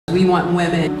We want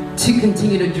women to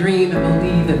continue to dream and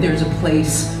believe that there's a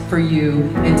place for you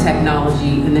in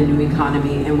technology in the new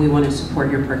economy, and we want to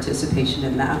support your participation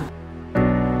in that.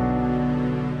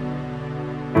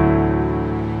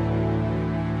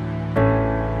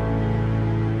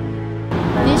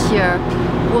 This year,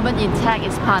 Women in Tech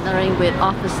is partnering with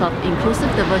Office of Inclusive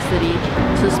Diversity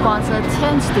to sponsor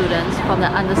 10 students from the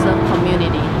underserved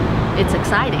community. It's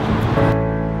exciting.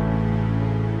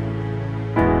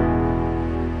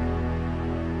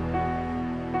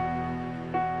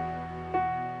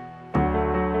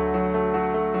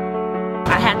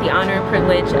 I had the honor and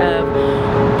privilege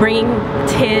of bringing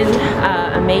 10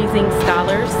 amazing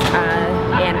scholars,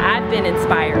 and I've been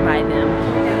inspired by them.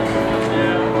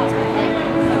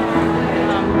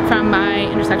 From my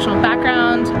intersectional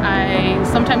background, I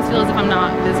sometimes feel as if I'm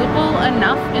not visible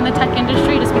enough in the tech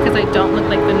industry just because I don't look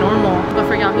like the normal. But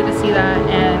for Yahoo to see that,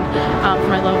 and for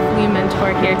my lovely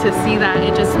mentor here to see that,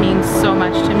 it just means so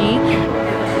much to me.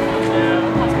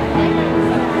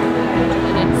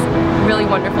 Really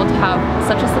wonderful to have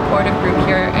such a supportive group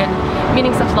here and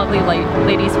meeting such lovely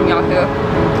ladies from Yahoo.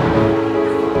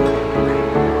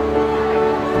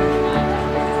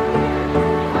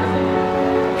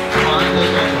 Find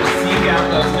those mentors, seek out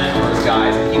those mentors,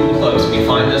 guys, and keep them close. When you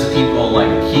find those people,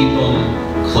 keep them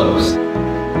close.